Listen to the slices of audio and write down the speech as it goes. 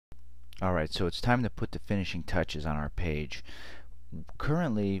Alright, so it's time to put the finishing touches on our page.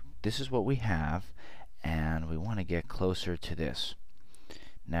 Currently, this is what we have, and we want to get closer to this.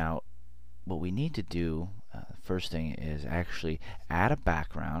 Now, what we need to do, first thing is actually add a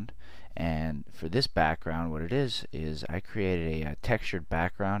background. And for this background, what it is I created a textured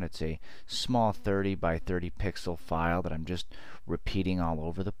background. It's a small 30 by 30 pixel file that I'm just repeating all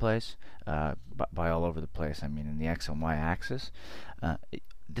over the place. By all over the place, I mean in the X and Y axis.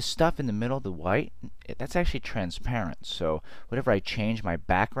 The stuff in the middle, the white, that's actually transparent. So whatever I change my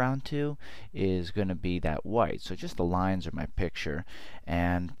background to is going to be that white. So just the lines are my picture,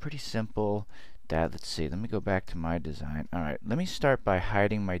 and pretty simple. Let's see, let me go back to my design. Alright, let me start by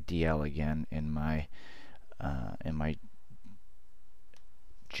hiding my DL again in my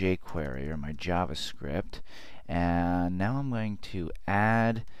jQuery or my JavaScript, and now I'm going to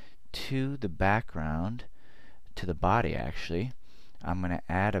add to the background, to the body actually, I'm going to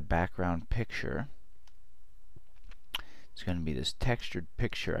add a background picture. It's going to be this textured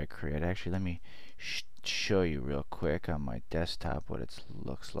picture I create. Actually, let me show you real quick on my desktop what it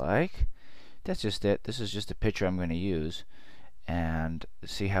looks like. That's just it. This is just a picture I'm going to use, and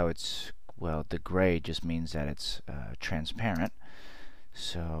see how it's, well, the gray just means that it's transparent.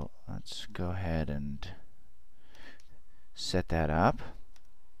 So let's go ahead and set that up.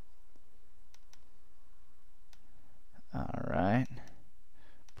 Alright,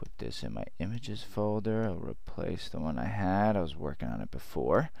 put this in my images folder. I'll replace the one I had. I was working on it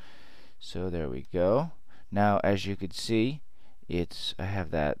before. So there we go. Now as you can see, I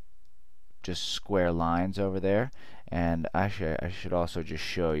have that just square lines over there, and actually I should also just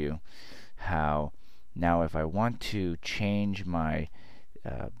show you how now if I want to change my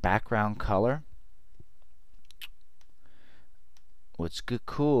background color, what's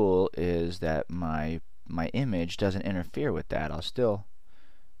cool is that my image doesn't interfere with that. I'll still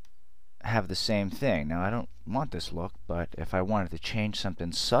have the same thing. Now I don't want this look, but if I wanted to change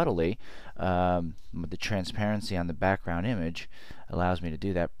something subtly, the transparency on the background image allows me to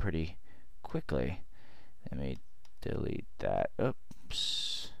do that pretty quickly. Let me delete that.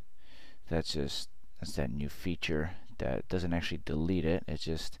 Oops. That's that new feature that doesn't actually delete it. It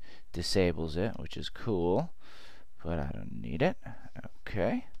just disables it, which is cool, but I don't need it.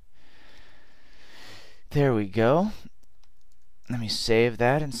 Okay. There we go. Let me save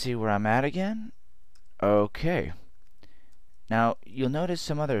that and see where I'm at again. Okay. Now you'll notice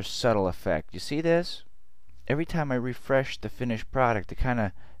some other subtle effect. You see this? Every time I refresh the finished product, it kind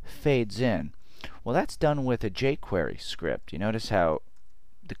of fades in. Well, that's done with a jQuery script. You notice how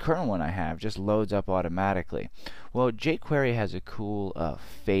the current one I have just loads up automatically. Well, jQuery has a cool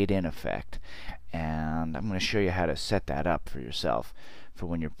fade-in effect, and I'm going to show you how to set that up for yourself for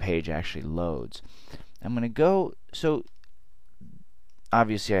when your page actually loads. I'm going to go, so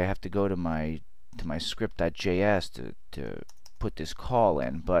obviously I have to go to my script.js to put this call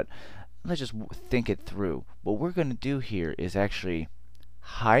in, but let's just think it through. What we're going to do here is actually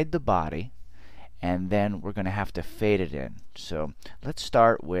hide the body, and then we're going to have to fade it in. So let's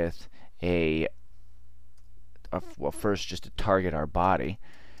start with well, first just to target our body,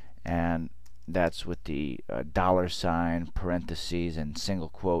 and that's with the $, parentheses, and single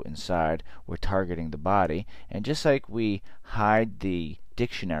quote inside. We're targeting the body, and just like we hide the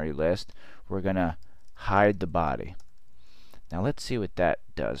dictionary list, we're going to hide the body. Now let's see what that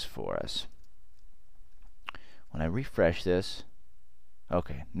does for us. When I refresh this,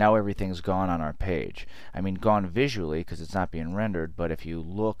 okay, now everything's gone on our page. I mean gone visually because it's not being rendered, but if you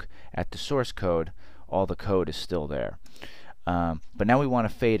look at the source code, all the code is still there. But now we want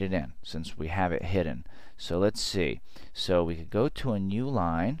to fade it in since we have it hidden. So let's see. So we could go to a new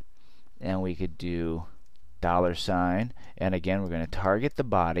line, and we could do $, and again we're going to target the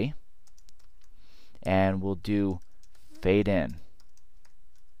body, and we'll do fade in.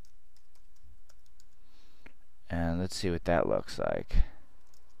 And let's see what that looks like.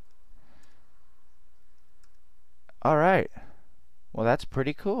 Alright, well that's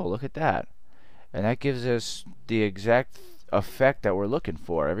pretty cool. Look at that. And that gives us the exact effect that we're looking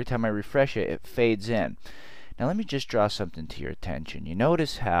for. Every time I refresh it, it fades in. Now let me just draw something to your attention. You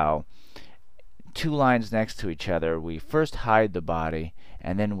notice how two lines next to each other, we first hide the body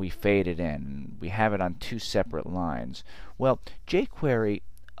and then we fade it in. We have it on two separate lines. Well, jQuery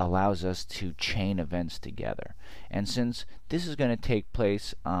allows us to chain events together, and since this is going to take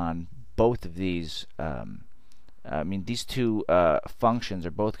place on both of these these two functions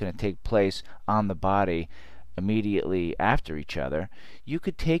are both going to take place on the body immediately after each other, you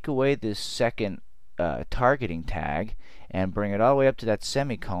could take away this second targeting tag and bring it all the way up to that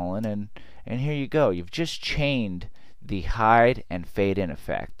semicolon, and here you go. You've just chained the hide and fade in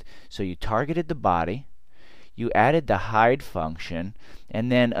effect. So you targeted the body, you added the hide function,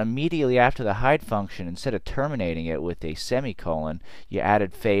 and then immediately after the hide function, instead of terminating it with a semicolon, you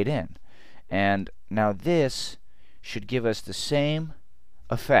added fade in. And now this should give us the same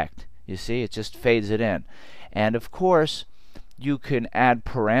effect. You see, it just fades it in. And of course, you can add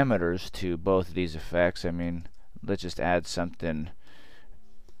parameters to both of these effects. I mean, let's just add something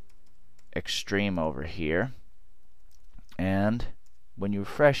extreme over here. And when you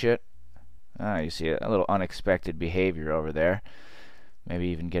refresh it, you see a little unexpected behavior over there. Maybe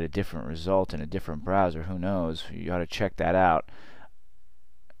even get a different result in a different browser. Who knows? You ought to check that out.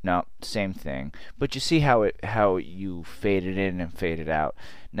 No, same thing. But you see how you fade it in and fade it out.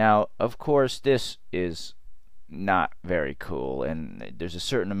 Now, of course, this is not very cool, and there's a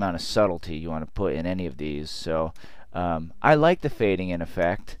certain amount of subtlety you want to put in any of these. So I like the fading in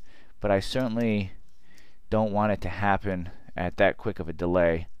effect, but I certainly don't want it to happen at that quick of a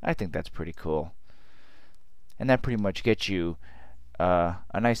delay. I think that's pretty cool. And that pretty much gets you a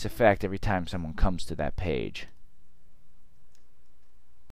nice effect every time someone comes to that page.